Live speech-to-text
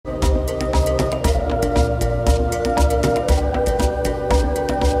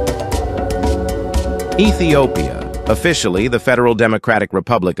Ethiopia, officially the Federal Democratic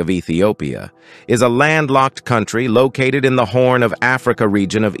Republic of Ethiopia, is a landlocked country located in the Horn of Africa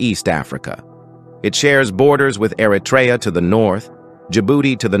region of East Africa. It shares borders with Eritrea to the north,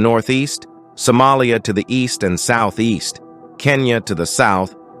 Djibouti to the northeast, Somalia to the east and southeast, Kenya to the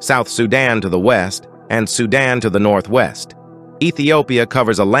south, South Sudan to the west, and Sudan to the northwest. Ethiopia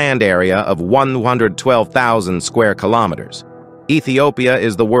covers a land area of 112,000 square kilometers. Ethiopia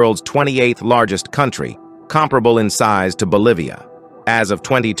is the world's 28th largest country, comparable in size to Bolivia. As of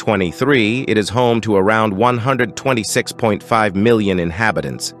 2023, it is home to around 126.5 million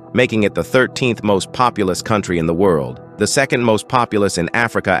inhabitants, making it the 13th most populous country in the world, the second most populous in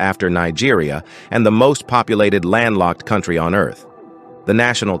Africa after Nigeria, and the most populated landlocked country on Earth. The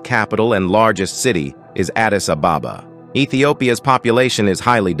national capital and largest city is Addis Ababa. Ethiopia's population is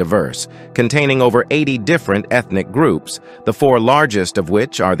highly diverse, containing over 80 different ethnic groups, the four largest of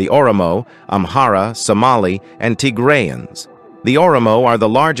which are the Oromo, Amhara, Somali, and Tigrayans. The Oromo are the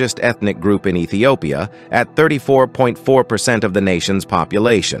largest ethnic group in Ethiopia, at 34.4% of the nation's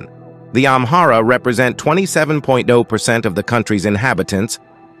population. The Amhara represent 27.0% of the country's inhabitants,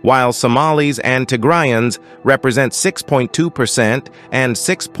 while Somalis and Tigrayans represent 6.2% and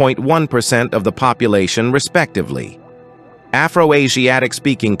 6.1% of the population, respectively.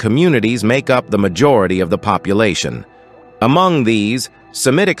 Afro-Asiatic-speaking communities make up the majority of the population. Among these,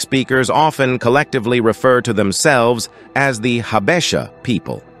 Semitic speakers often collectively refer to themselves as the Habesha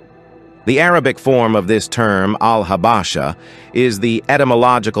people. The Arabic form of this term, al-Habasha, is the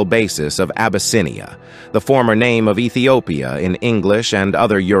etymological basis of Abyssinia, the former name of Ethiopia in English and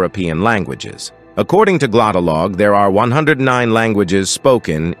other European languages. According to Glottolog, there are 109 languages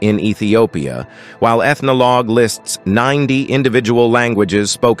spoken in Ethiopia, while Ethnologue lists 90 individual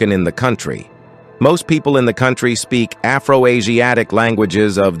languages spoken in the country. Most people in the country speak Afro-Asiatic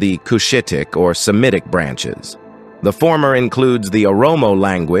languages of the Cushitic or Semitic branches. The former includes the Oromo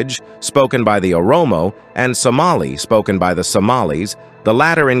language, spoken by the Oromo, and Somali, spoken by the Somalis. The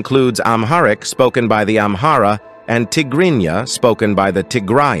latter includes Amharic, spoken by the Amhara, and Tigrinya, spoken by the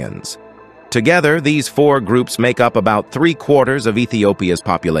Tigrayans. Together, these four groups make up about 3/4 of Ethiopia's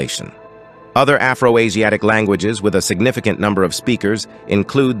population. Other Afro-Asiatic languages with a significant number of speakers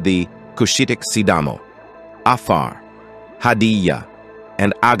include the Cushitic Sidama, Afar, Hadiya,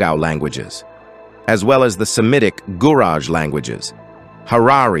 and Agau languages, as well as the Semitic Guraj languages,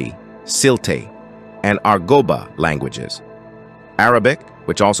 Harari, Silte, and Argoba languages. Arabic,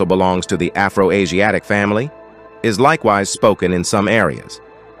 which also belongs to the Afro-Asiatic family, is likewise spoken in some areas.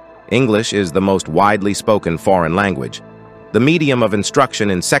 English is the most widely spoken foreign language, the medium of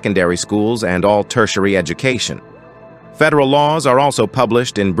instruction in secondary schools and all tertiary education. Federal laws are also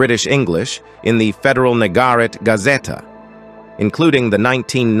published in British English in the Federal Negaret Gazeta, including the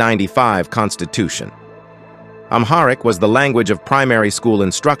 1995 Constitution. Amharic was the language of primary school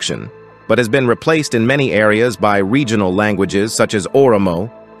instruction, but has been replaced in many areas by regional languages such as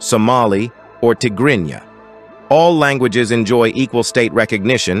Oromo, Somali, or Tigrinya. All languages enjoy equal state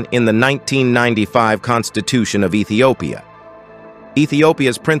recognition in the 1995 Constitution of Ethiopia.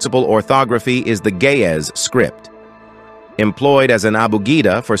 Ethiopia's principal orthography is the Ge'ez script. Employed as an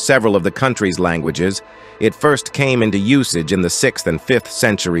abugida for several of the country's languages, it first came into usage in the 6th and 5th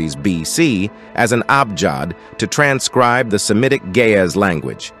centuries BC as an abjad to transcribe the Semitic Ge'ez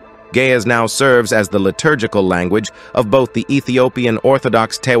language. Ge'ez now serves as the liturgical language of both the Ethiopian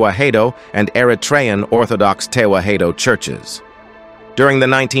Orthodox Tewahedo and Eritrean Orthodox Tewahedo churches. During the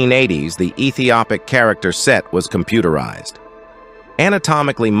 1980s, the Ethiopic character set was computerized.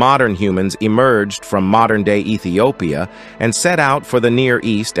 Anatomically modern humans emerged from modern-day Ethiopia and set out for the Near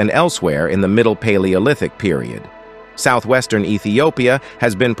East and elsewhere in the Middle Paleolithic period. Southwestern Ethiopia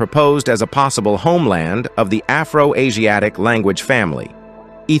has been proposed as a possible homeland of the Afro-Asiatic language family.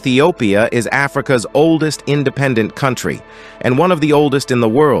 Ethiopia is Africa's oldest independent country and one of the oldest in the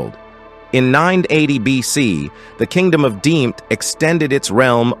world. In 980 BC, the Kingdom of Dimt extended its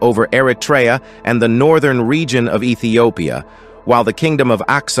realm over Eritrea and the northern region of Ethiopia, while the Kingdom of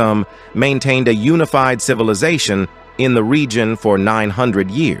Aksum maintained a unified civilization in the region for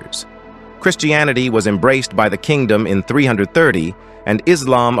 900 years. Christianity was embraced by the kingdom in 330, and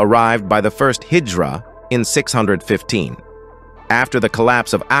Islam arrived by the first Hijra in 615. After the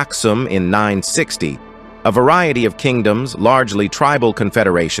collapse of Aksum in 960, a variety of kingdoms, largely tribal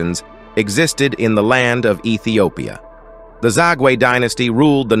confederations, existed in the land of Ethiopia. The Zagwe dynasty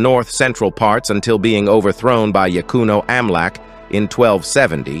ruled the north-central parts until being overthrown by Yakuno Amlak in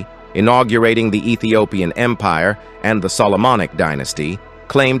 1270, inaugurating the Ethiopian Empire, and the Solomonic dynasty,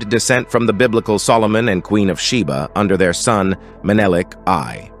 claimed descent from the biblical Solomon and Queen of Sheba under their son Menelik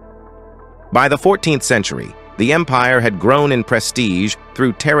I. By the 14th century, the empire had grown in prestige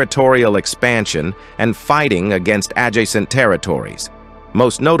through territorial expansion and fighting against adjacent territories.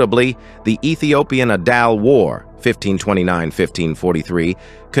 Most notably, the Ethiopian-Adal War, 1529-1543,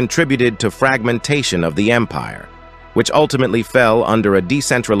 contributed to fragmentation of the empire, which ultimately fell under a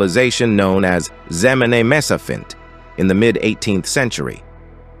decentralization known as Zemene Mesafint in the mid-18th century.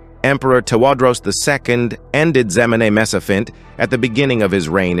 Emperor Tewodros II ended Zemene Mesafint at the beginning of his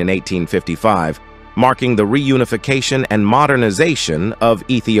reign in 1855, marking the reunification and modernization of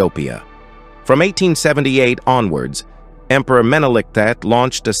Ethiopia. From 1878 onwards, Emperor Menelik III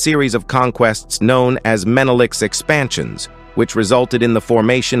launched a series of conquests known as Menelik's expansions, which resulted in the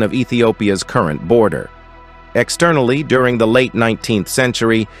formation of Ethiopia's current border. Externally, during the late 19th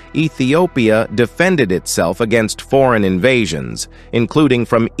century, Ethiopia defended itself against foreign invasions, including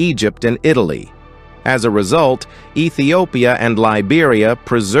from Egypt and Italy. As a result, Ethiopia and Liberia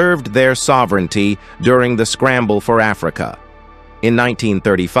preserved their sovereignty during the scramble for Africa. In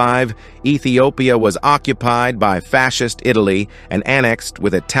 1935, Ethiopia was occupied by fascist Italy and annexed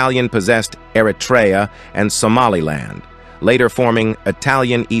with Italian-possessed Eritrea and Somaliland, later forming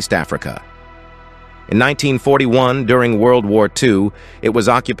Italian East Africa. In 1941, during World War II, it was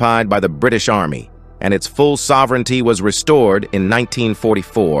occupied by the British Army, and its full sovereignty was restored in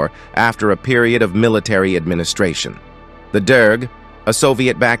 1944 after a period of military administration. The Derg, a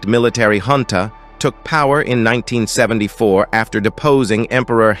Soviet-backed military junta, took power in 1974 after deposing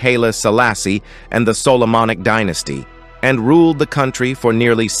Emperor Haile Selassie and the Solomonic dynasty, and ruled the country for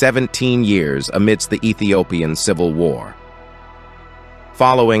nearly 17 years amidst the Ethiopian Civil War.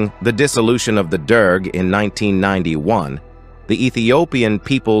 Following the dissolution of the Derg in 1991, the Ethiopian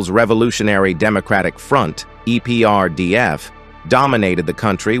People's Revolutionary Democratic Front, EPRDF, dominated the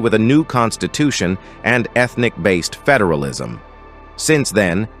country with a new constitution and ethnic-based federalism. Since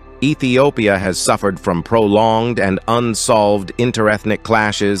then, Ethiopia has suffered from prolonged and unsolved interethnic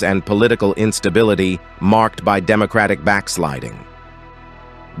clashes and political instability marked by democratic backsliding.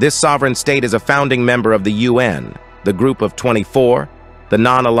 This sovereign state is a founding member of the UN, the Group of 24, the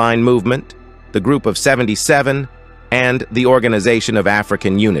Non-Aligned Movement, the Group of 77, and the Organization of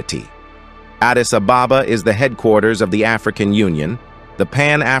African Unity. Addis Ababa is the headquarters of the African Union, the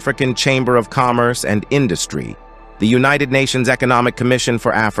Pan-African Chamber of Commerce and Industry, the United Nations Economic Commission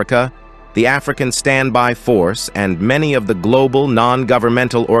for Africa, the African Standby Force, and many of the global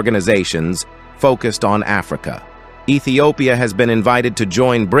non-governmental organizations focused on Africa. Ethiopia has been invited to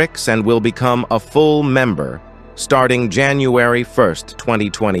join BRICS and will become a full member starting January 1,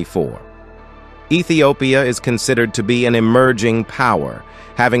 2024. Ethiopia is considered to be an emerging power,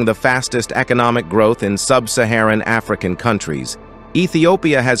 having the fastest economic growth in sub-Saharan African countries.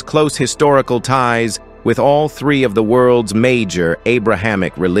 Ethiopia has close historical ties with all three of the world's major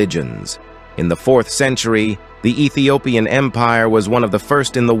Abrahamic religions. In the 4th century, the Ethiopian Empire was one of the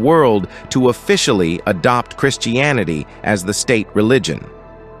first in the world to officially adopt Christianity as the state religion.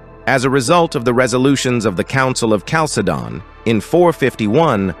 As a result of the resolutions of the Council of Chalcedon, in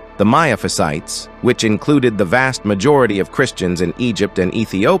 451, the Miaphysites, which included the vast majority of Christians in Egypt and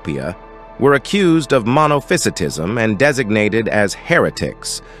Ethiopia, were accused of monophysitism and designated as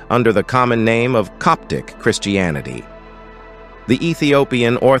heretics under the common name of Coptic Christianity. The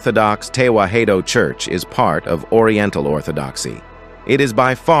Ethiopian Orthodox Tewahedo Church is part of Oriental Orthodoxy. It is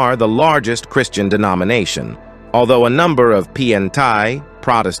by far the largest Christian denomination, although a number of PNTI,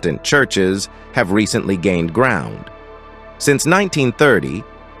 Protestant churches, have recently gained ground. Since 1930,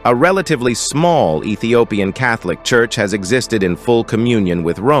 a relatively small Ethiopian Catholic Church has existed in full communion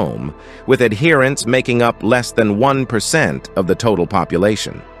with Rome, with adherents making up less than 1% of the total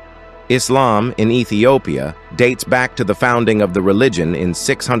population. Islam in Ethiopia dates back to the founding of the religion in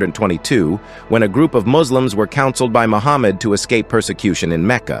 622, when a group of Muslims were counseled by Muhammad to escape persecution in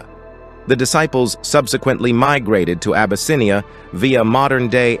Mecca. The disciples subsequently migrated to Abyssinia via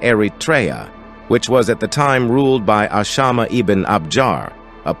modern-day Eritrea, which was at the time ruled by Ashama ibn Abjar,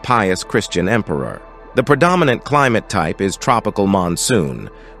 a pious Christian emperor. The predominant climate type is tropical monsoon,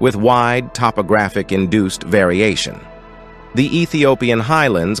 with wide topographic-induced variation. The Ethiopian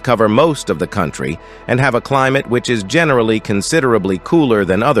highlands cover most of the country and have a climate which is generally considerably cooler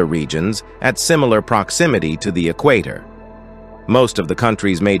than other regions at similar proximity to the equator. Most of the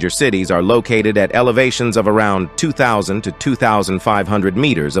country's major cities are located at elevations of around 2,000 to 2,500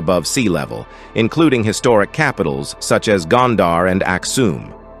 meters above sea level, including historic capitals such as Gondar and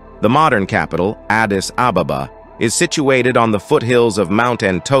Aksum. The modern capital, Addis Ababa, is situated on the foothills of Mount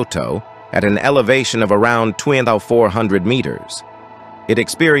Entoto at an elevation of around 2,400 meters. It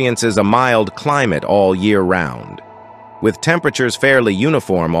experiences a mild climate all year round. With temperatures fairly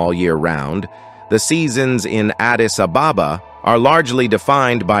uniform all year round, the seasons in Addis Ababa are largely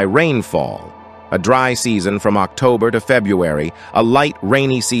defined by rainfall, a dry season from October to February, a light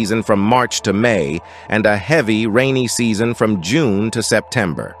rainy season from March to May, and a heavy rainy season from June to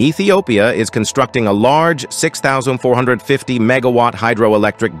September. Ethiopia is constructing a large 6,450 megawatt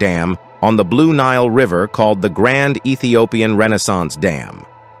hydroelectric dam on the Blue Nile River called the Grand Ethiopian Renaissance Dam.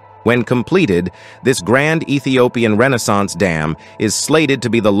 When completed, this Grand Ethiopian Renaissance Dam is slated to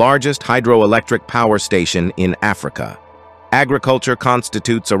be the largest hydroelectric power station in Africa. Agriculture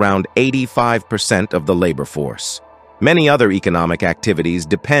constitutes around 85% of the labor force. Many other economic activities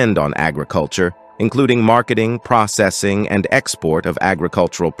depend on agriculture, including marketing, processing, and export of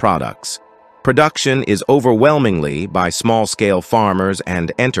agricultural products. Production is overwhelmingly by small-scale farmers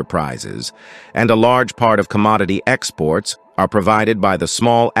and enterprises, and a large part of commodity exports are provided by the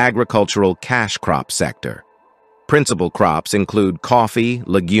small agricultural cash crop sector. Principal crops include coffee,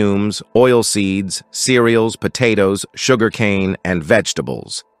 legumes, oilseeds, cereals, potatoes, sugarcane, and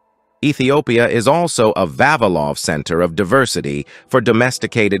vegetables. Ethiopia is also a Vavilov center of diversity for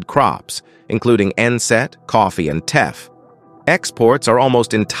domesticated crops, including enset, coffee, and teff. Exports are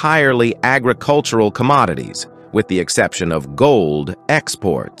almost entirely agricultural commodities, with the exception of gold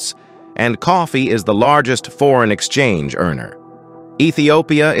exports, and coffee is the largest foreign exchange earner.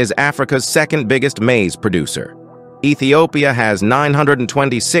 Ethiopia is Africa's second biggest maize producer. Ethiopia has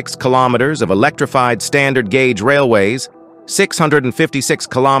 926 kilometers of electrified standard gauge railways, 656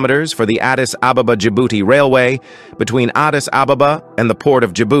 kilometers for the Addis Ababa-Djibouti Railway between Addis Ababa and the port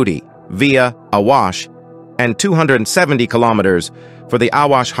of Djibouti via Awash, and 270 kilometers for the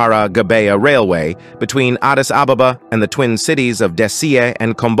Awash-Hara-Gabeya Railway between Addis Ababa and the twin cities of Dessie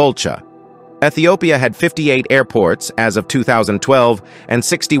and Kombolcha. Ethiopia had 58 airports as of 2012 and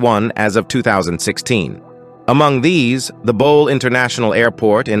 61 as of 2016. Among these, the Bole International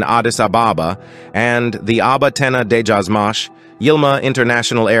Airport in Addis Ababa and the Abatena Dejazmash Yilma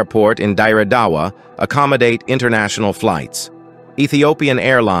International Airport in Dire Dawa accommodate international flights. Ethiopian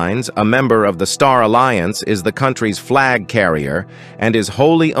Airlines, a member of the Star Alliance, is the country's flag carrier and is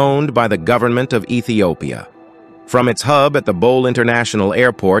wholly owned by the government of Ethiopia. From its hub at the Bole International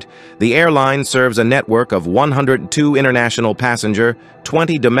Airport, the airline serves a network of 102 international passenger,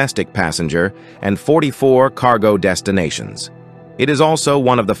 20 domestic passenger, and 44 cargo destinations. It is also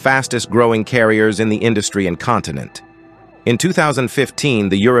one of the fastest-growing carriers in the industry and continent. In 2015,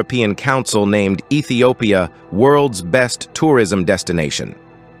 the European Council named Ethiopia World's Best Tourism Destination.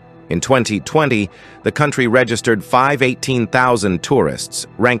 In 2020, the country registered 518,000 tourists,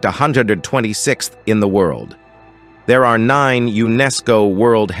 ranked 126th in the world. There are 9 UNESCO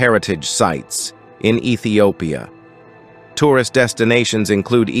World Heritage Sites in Ethiopia. Tourist destinations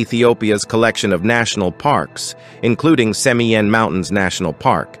include Ethiopia's collection of national parks, including Semien Mountains National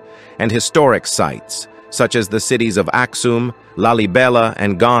Park, and historic sites, such as the cities of Aksum, Lalibela,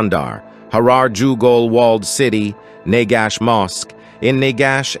 and Gondar, Harar Jugol Walled City, Negash Mosque, in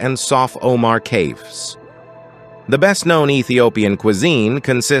Negash and Sof Omar Caves. The best-known Ethiopian cuisine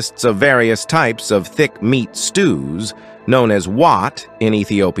consists of various types of thick meat stews, known as wat in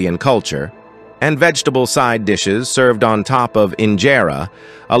Ethiopian culture, and vegetable side dishes served on top of injera,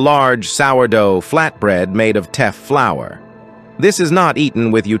 a large sourdough flatbread made of teff flour. This is not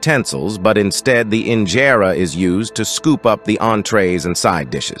eaten with utensils, but instead the injera is used to scoop up the entrees and side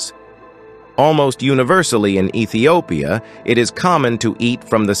dishes. Almost universally in Ethiopia, it is common to eat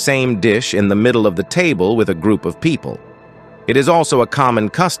from the same dish in the middle of the table with a group of people. It is also a common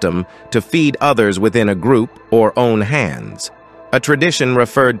custom to feed others within a group or own hands, a tradition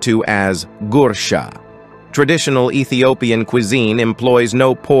referred to as gursha. Traditional Ethiopian cuisine employs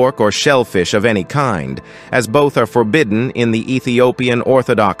no pork or shellfish of any kind, as both are forbidden in the Ethiopian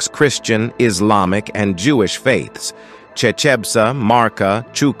Orthodox Christian, Islamic, and Jewish faiths. Chechebsa, Marka,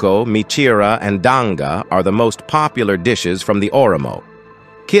 Chuko, Michira, and Danga are the most popular dishes from the Oromo.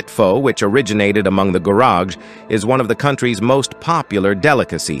 Kitfo, which originated among the Gurage, is one of the country's most popular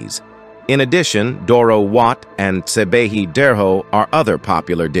delicacies. In addition, Doro Wat and Tsebehi Derho are other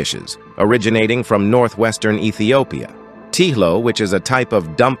popular dishes, originating from northwestern Ethiopia. Tihlo, which is a type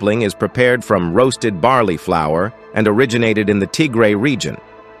of dumpling, is prepared from roasted barley flour and originated in the Tigray region.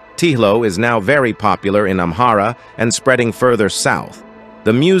 Tihlo is now very popular in Amhara and spreading further south.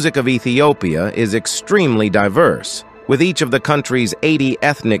 The music of Ethiopia is extremely diverse, with each of the country's 80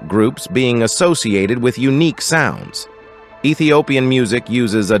 ethnic groups being associated with unique sounds. Ethiopian music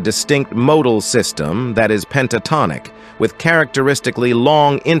uses a distinct modal system that is pentatonic, with characteristically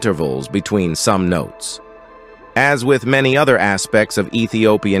long intervals between some notes. As with many other aspects of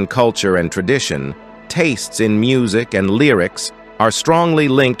Ethiopian culture and tradition, tastes in music and lyrics are strongly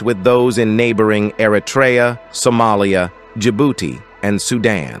linked with those in neighboring Eritrea, Somalia, Djibouti, and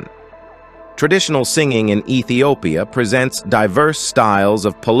Sudan. Traditional singing in Ethiopia presents diverse styles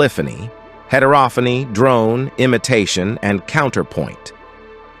of polyphony, heterophony, drone, imitation, and counterpoint.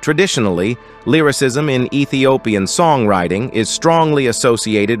 Traditionally, lyricism in Ethiopian songwriting is strongly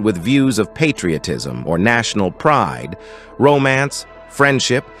associated with views of patriotism or national pride, romance,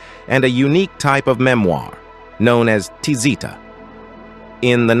 friendship, and a unique type of memoir, known as tizita.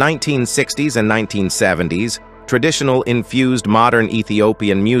 In the 1960s and 1970s, traditional infused modern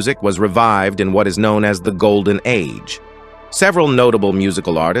Ethiopian music was revived in what is known as the Golden Age. Several notable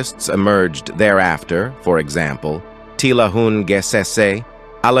musical artists emerged thereafter, for example, Tilahun Gesese,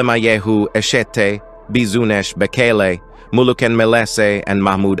 Alemayehu Eshete, Bizunesh Bekele, Muluken Melese, and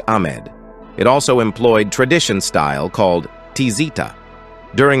Mahmoud Ahmed. It also employed tradition style called tizita.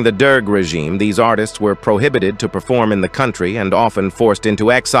 During the Derg regime, these artists were prohibited to perform in the country and often forced into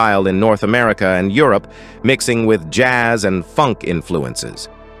exile in North America and Europe, mixing with jazz and funk influences.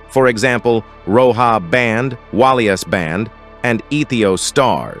 For example, Roha Band, Walias Band, and Ethio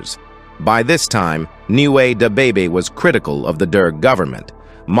Stars. By this time, Niwe Dabebe was critical of the Derg government.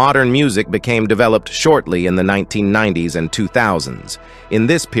 Modern music became developed shortly in the 1990s and 2000s. In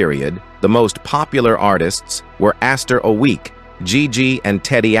this period, the most popular artists were Aster Owik, Gigi, and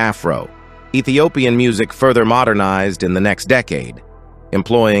Teddy Afro. Ethiopian music further modernized in the next decade,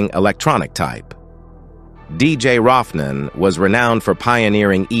 employing electronic type. DJ Rofnan was renowned for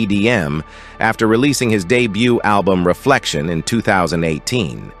pioneering EDM after releasing his debut album Reflection in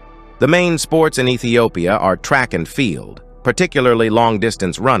 2018. The main sports in Ethiopia are track and field, particularly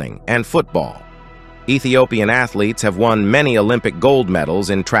long-distance running, and football. Ethiopian athletes have won many Olympic gold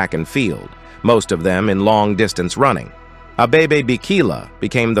medals in track and field, most of them in long-distance running. Abebe Bikila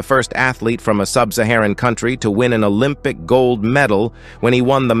became the first athlete from a sub-Saharan country to win an Olympic gold medal when he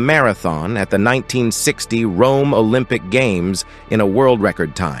won the marathon at the 1960 Rome Olympic Games in a world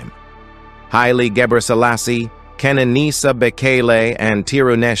record time. Haile Gebrselassie, Kenenisa Bekele, and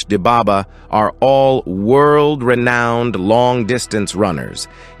Tirunesh Dibaba are all world-renowned long-distance runners,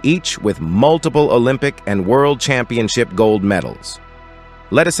 each with multiple Olympic and World Championship gold medals.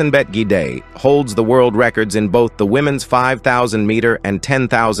 Letisenbet Gide holds the world records in both the women's 5,000-meter and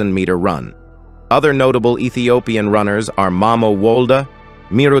 10,000-meter run. Other notable Ethiopian runners are Mamo Wolde,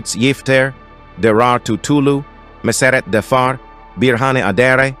 Mirutz Yifter, Derartu Tulu, Meseret Defar, Birhane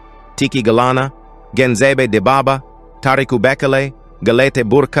Adere, Tiki Galana, Genzebe Dibaba, Tariku Bekele, Galete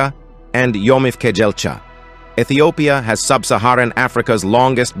Burka, and Yomif Kejelcha. Ethiopia has sub-Saharan Africa's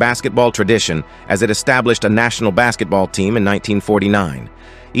longest basketball tradition, as it established a national basketball team in 1949.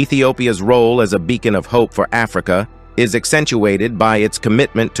 Ethiopia's role as a beacon of hope for Africa is accentuated by its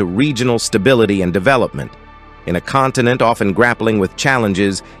commitment to regional stability and development. In a continent often grappling with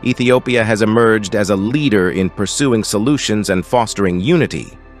challenges, Ethiopia has emerged as a leader in pursuing solutions and fostering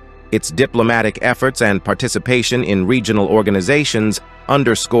unity. Its diplomatic efforts and participation in regional organizations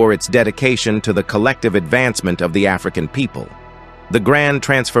underscore its dedication to the collective advancement of the African people. The grand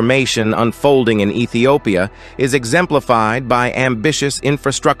transformation unfolding in Ethiopia is exemplified by ambitious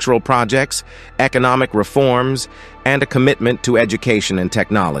infrastructural projects, economic reforms, and a commitment to education and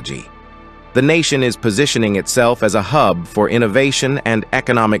technology. The nation is positioning itself as a hub for innovation and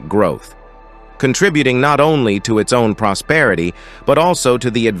economic growth, contributing not only to its own prosperity, but also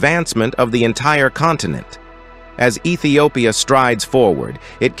to the advancement of the entire continent. As Ethiopia strides forward,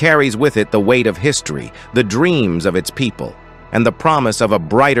 it carries with it the weight of history, the dreams of its people, and the promise of a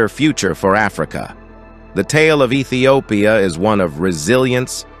brighter future for Africa. The tale of Ethiopia is one of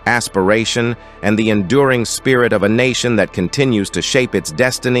resilience, aspiration, and the enduring spirit of a nation that continues to shape its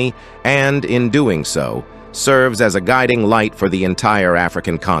destiny and, in doing so, serves as a guiding light for the entire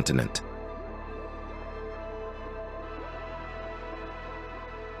African continent.